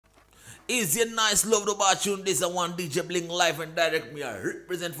Easy and nice, love the bar tune. This is one DJ Bling live and direct. Me I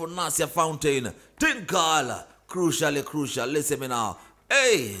represent for Nasio Fountain. Tin call, crucially crucial. Listen me now.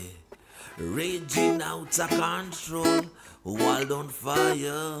 Hey, raging out of control, world on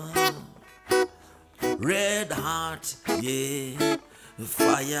fire, red heart, yeah,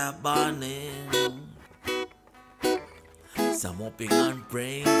 fire burning. Some hoping and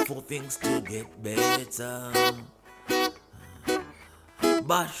praying for things to get better.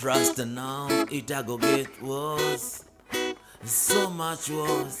 But Rasta now, it a go get worse. So much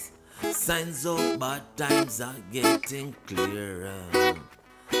worse. Signs of bad times are getting clearer.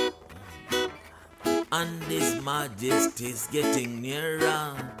 And His Majesty's getting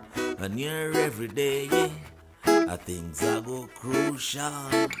nearer. And nearer every day. Things are go crucial.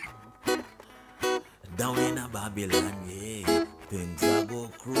 Down in a Babylon, yeah. Things are go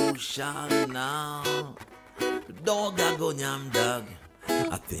crucial now. Dog a go nyam dog.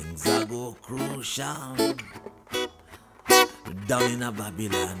 Things are go crucial. Down in a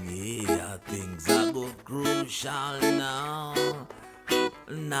Babylon, yeah. Things are go crucial now.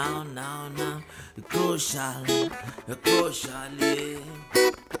 Now. Crucial, yeah.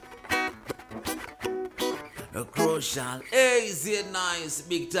 Crucial. Hey, is it nice?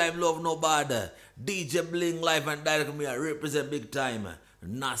 Big time love no bad. DJ Bling live and direct. Me I represent big time.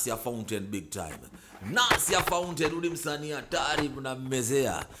 Nasio Fountain big time. Nasio Fountain uli msanii hatari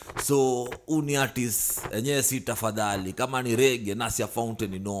mnamezea. So uni artist enyewe si tafadhali. Kama ni reggae Nasio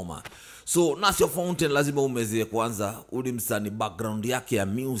Fountain ni noma. So Nasio Fountain lazima umezee kwanza. Uli msanii background yake ya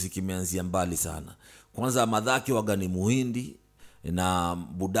music imeanzia mbali sana. Kwanza madhaki waga ni Muhindi na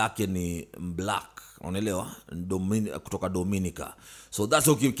budake ni black. Unaelewa? Kutoka Dominica. So that's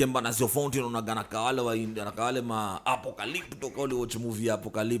okay. Kemba Nasio Fountain unagana kawale wa India na kawale ma Apocalypto kawale watch movie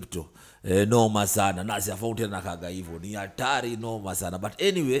Apocalypto. Noma sana. Nasio Fountain nakaga hivyo. Ni hatari noma sana. But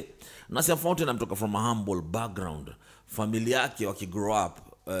anyway, Nasio Fountain ametoka from a humble background. Familia yake wakigrow up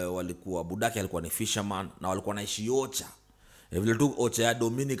walikuwa budake alikuwa ni fisherman na walikuwa naishi Ocha. Vile tu Ocha ya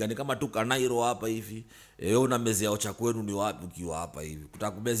Dominica ni kama tu Kanairo hapa hivi. Una mezi ya Ocha kwenu ni wapi ukiwa hapa hivi.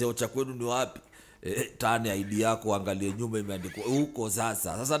 Kutaka kumezi ya Ocha kwenu ni wapi? Tane ID yako angalie nyuma imeandikwa huko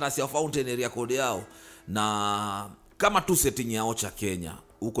sasa. Sasa Nasio Fountain area code yao na kama tu setting ya Ocha Kenya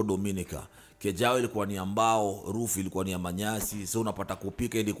huko Dominica. Kejao ilikuwa ni ambao, roof ilikuwa ni ya manyasi. So unapata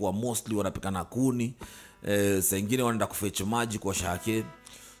kupika ilikuwa mostly wanapika na kuni. Saa nyingine wanaenda kufetch maji kwa shake.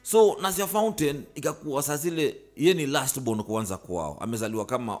 So Nasio Fountain ikakuwa saa zile yeye ni last born kwanza kwao. Amezaliwa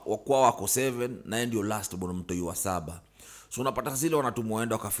kama kwao wako 7 na yeye ndio last born mtoi wa 7. So unapata zile wanatumwa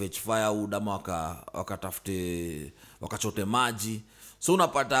waenda wakafetch firewood ama wakatafute wakachote maji. So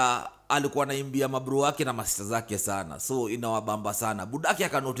unapata alikuwa anaimbia mabro wake na masista zake sana. So inawabamba sana. Budaki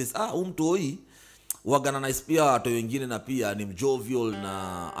akanotice mtu hoi wagana na pia watu wengine na pia ni jovial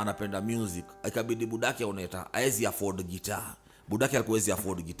na anapenda music. Ikabidi budaki aoneta haezi afford guitar. Budaki alikuwa hawezi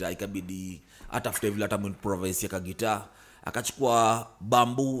afford guitar. Ikabidi atafute vile atamprovise ya guitar. Akachukua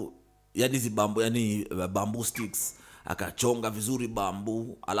bamboo, yani bamboo sticks. Akachonga vizuri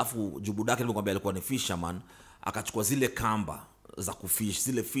bambu, alafu jubudake nilikwambia alikuwa ni fisherman, akachukua zile kamba za kufish,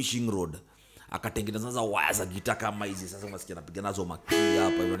 zile fishing rod, akatengeneza waya za gitaa kama hizi. Sasa unasikia anapiga nazo makii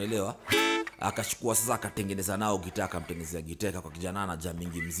hapa, unaelewa? Akachukua sasa akatengeneza nao gitaa, akamtengenezea gitaa kwa kijana na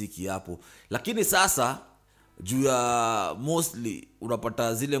jamingi muziki hapo. Lakini sasa juu ya mostly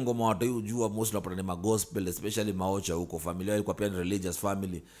unapata zile ngoma watu hujua mostly unapata ni gospel, especially maocha huko. Familia ilikuwa pia ni religious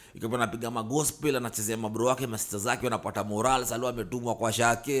family, ikawa anapiga gospel, anachezea mabro wake masista zake, wanapata moral. Sasa ametumwa kwa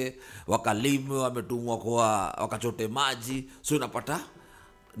shake, wakalime, wametumwa kwa wakachote maji. So unapata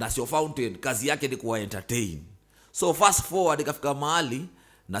Nasio Fountain kazi yake ni kuwa entertain. So fast forward ikafika mahali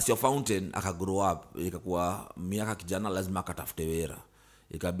Nasio Fountain akagrow up, ikakuwa miaka kijana lazima akatafute wera.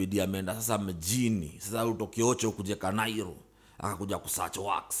 Ikabidi ameenda sasa mjini. Sasa utoke Ocha ukuje Kanairo, akakuja kusearch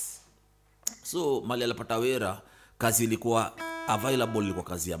works. So mali alipata wera, kazi ilikuwa available, ilikuwa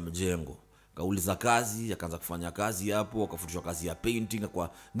kazi ya mjengo. Kauliza kazi, akaanza kufanya kazi hapo, akafundishwa kazi ya painting.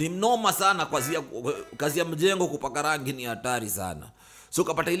 Kwa ni mnoma sana kazi ya mjengo, kupaka rangi ni hatari sana. So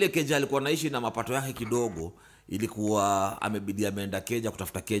kapata ile keja alikuwa naishi na mapato yake kidogo, ilikuwa amebidi ameenda keja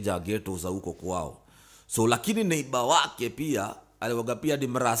kutafuta keja ghetto za huko kwao. So lakini neighbor wake pia aliwaga pia ni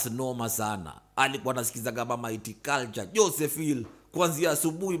mras noma sana. Alikuwa anasikiza kama Mighty Culture, Josephine, kuanzia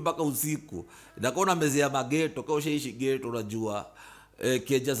asubuhi mpaka usiku. Na kona mezea mageto, kwa ushaishi ghetto unajua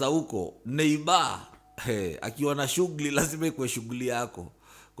keja za huko. Neighbor, akiwa na shughuli lazima ikuwe shughuli yako.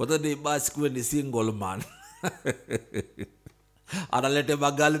 Kwa sababu neighbor sikuwe ni single man. Analete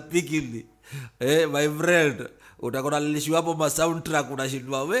magali pikili. My friend, Utakuwa lilishiwa hapo ma soundtrack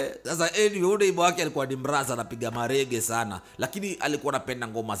unashindwa we. Sasa anyway ule ibo wake alikuwa ni mrasa anapiga marege sana, lakini alikuwa anapenda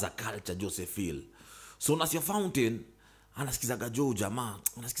ngoma za culture Josephine. So Nasio Fountain anasikizaga Joe jamaa,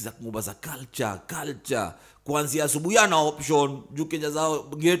 anasikiza ngoma za culture. Kuanzia asubuhi ana option, juu Kenya zao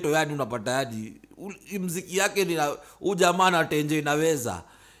ghetto yani unapata hadi muziki yake ni jamaa na tenje inaweza.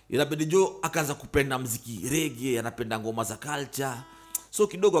 Inabidi Joe akaanza kupenda muziki reggae, anapenda ngoma za culture. So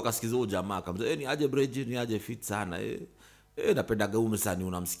kidogo akasikiza huyo jamaa akamwambia ni aje Bridget, ni aje fit sana napenda gaume sana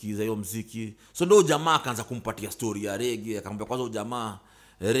unamsikiza hiyo muziki. So ndio jamaa akaanza kumpatia story ya reggae, akamwambia kwanza huyo jamaa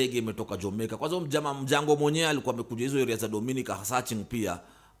reggae imetoka Jamaica. Kwanza jamaa mjango mwenyewe alikuwa amekuja hizo area za Dominica searching, pia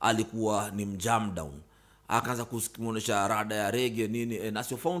alikuwa ni mjam down. Akaanza kusimuonesha rada ya reggae nini.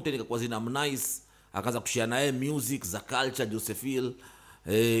 Nasio Fountain ikakuwa zina nice, akaanza kushare naye music za culture Josephine.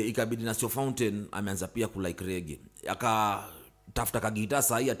 Ikabidi Nasio Fountain ameanza pia ku like reggae. Tafuta ka gitaa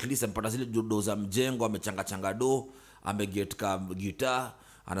sahi, at least ampata zile do za mjengo, amechanga do, ameget ka gitaa,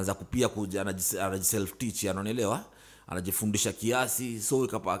 anaanza kupia kuja anajiself teach, anaelewa, anajifundisha kiasi. So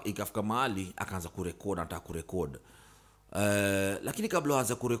ikafika mahali akaanza kurecord, anataka kurecord. Lakini kabla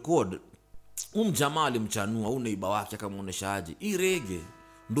aanze kurecord, jamaa alimchanua neighbor wake, akamuonesha aje hii reggae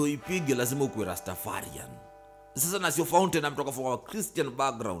ndio ipige lazima ukue Rastafarian. Sasa Nasio Fountain ametoka from a Christian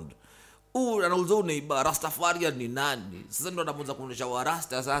background, anauza neighbor Rastafarian ni nani? Sasa ndo anaanza kuonesha wa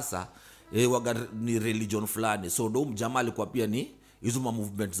Rasta sasa waga ni religion fulani. So ndo jamaa alikuwa pia ni hizo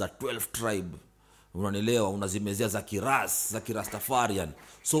movement za 12 tribe, unanielewa, unazimezea za Rastafarian.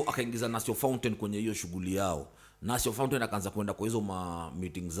 So akaingiza Nasio Fountain kwenye hiyo shughuli yao. Nasio Fountain akaanza kwenda kwa hizo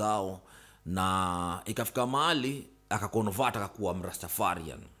meetings zao, na ikafika mahali akaconvert akakuwa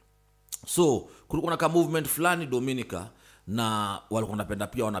Rastafarian. So kulikuwa na movement fulani Dominica, na walikuwa wanapenda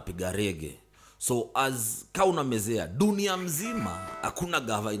pia wanapiga reggae. So as kauna mezea dunia mzima hakuna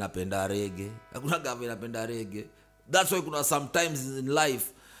gava inapenda reggae, That's why kuna sometimes in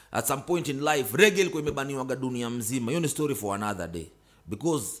life, at some point in life, reggae ilikuwa imebaniwa dunia mzima. Hiyo ni story for another day,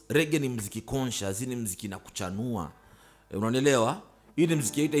 because reggae ni muziki conscious, ni muziki na kuchanua, unanielewa. Hii ni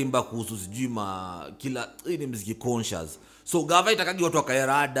muziki itaimba kuhusu sijui hii ni muziki conscious. So gava itakagi watu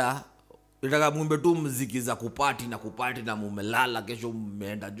wakaerada, itaka muimbe tu muziki za kupati na mumelala kesho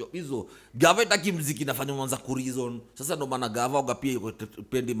mmeenda hizo. Gava itaki muziki nafanya mwanza ku reason. Sasa ndo maana gava waga pia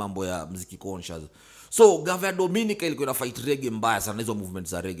pendi mambo ya muziki conscious. So gava ya Dominica ilikuwa ina fight reggae mbaya sana, hizo movement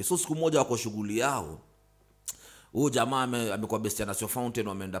za reggae. So siku moja wako shughuli yao, huyo jamaa amekuwa best ya Nasio Fountain,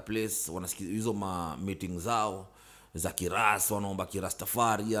 wameenda place, wanasikiza hizo meeting zao za kiras, wanaomba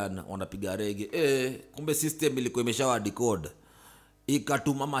Rastafarian, wanapiga reggae. Kumbe system ilikuwa imeshawa decode,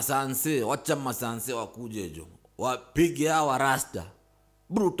 ikatuma masanse, wacha masanse wakuje jo wapige hawa Rasta.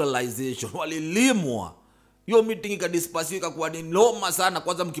 Brutalization, walilimwa. Hiyo meeting ikadispasiwa, ikakuwa ni noma sana.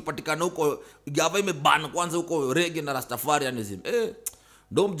 Kwanza mkipatikana huko gava imeban kwanza huko reggae na Rastafarianism.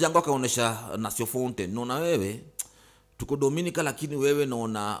 Ndo mjango akaonesha Nasio Fountain, naona wewe tuko Dominica, lakini wewe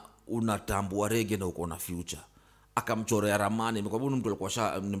naona unatambua reggae na uko na future. Akamchorea ramani, kwa sababu mtu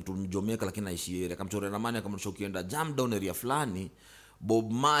alikuwa ni mtu Jamaica lakini aishi area. Akamchorea ramani, akamwonyesha ukienda jam down area fulani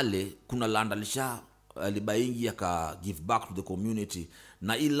Bob Marley kuna land alibaingi aka give back to the community,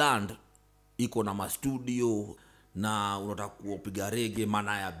 na hii land iko na studio, na unataka kupiga reggae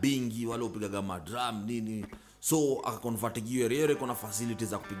maana ya bingi wale upiga kama drum nini. So akaconvert hiyo area, iko na facilities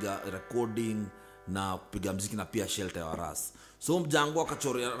za kupiga recording na kupiga muziki na pia shelter ya ras. So mjango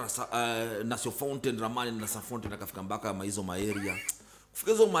akachorea Nasio Fountain ramani, na Nasio Fountain akafika mpaka hizo area.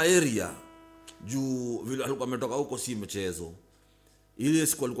 Kufika hizo area juu vile alikuwa ametoka huko si mchezo. Ile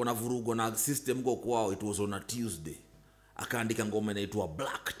siku alikuwa na vurugo na system go kwao, it was on a Tuesday. Akaandika ngoma inaitwa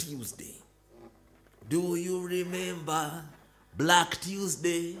Black Tuesday. Do you remember Black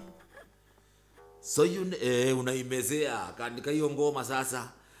Tuesday? So unaimezea, akaandika hiyo ngoma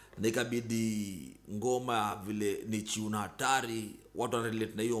sasa. Na ikabidi ngoma vile ni tune hatari, watu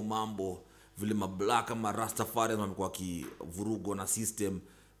relate na hiyo mambo vile black kama Rastafari wamekuwa kivurugo na system.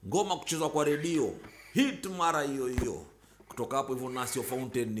 Ngoma kuchezwa kwa radio, hit mara hiyo. Kutoka hapo hivyo Nasio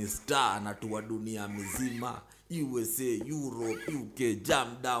Fountain ni star, anatua dunia mzima, USA, Europe, UK, jam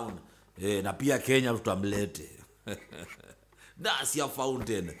down. Na pia Kenya tutamlete. Nasio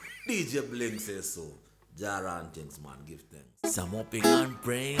Fountain, DJ Bling says so. Jara and things, man, give thanks. Some hoping and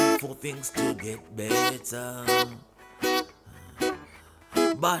praying for things to get better,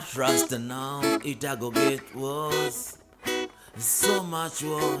 but Rasta now it a go get worse, so much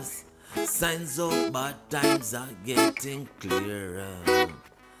worse. Signs of bad times are getting clearer,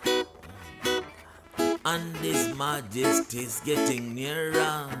 and His Majesty's getting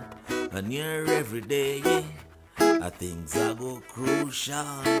nearer and nearer every day. Things are go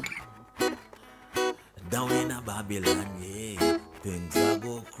crucial. Down in a Babylon, yeah. Things are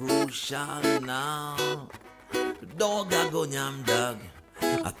go crucial now. Dog a go nyam dog.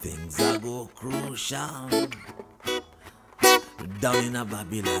 Things are go crucial. Down in a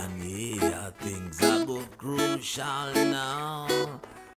Babylon, yeah. Things are go crucial now.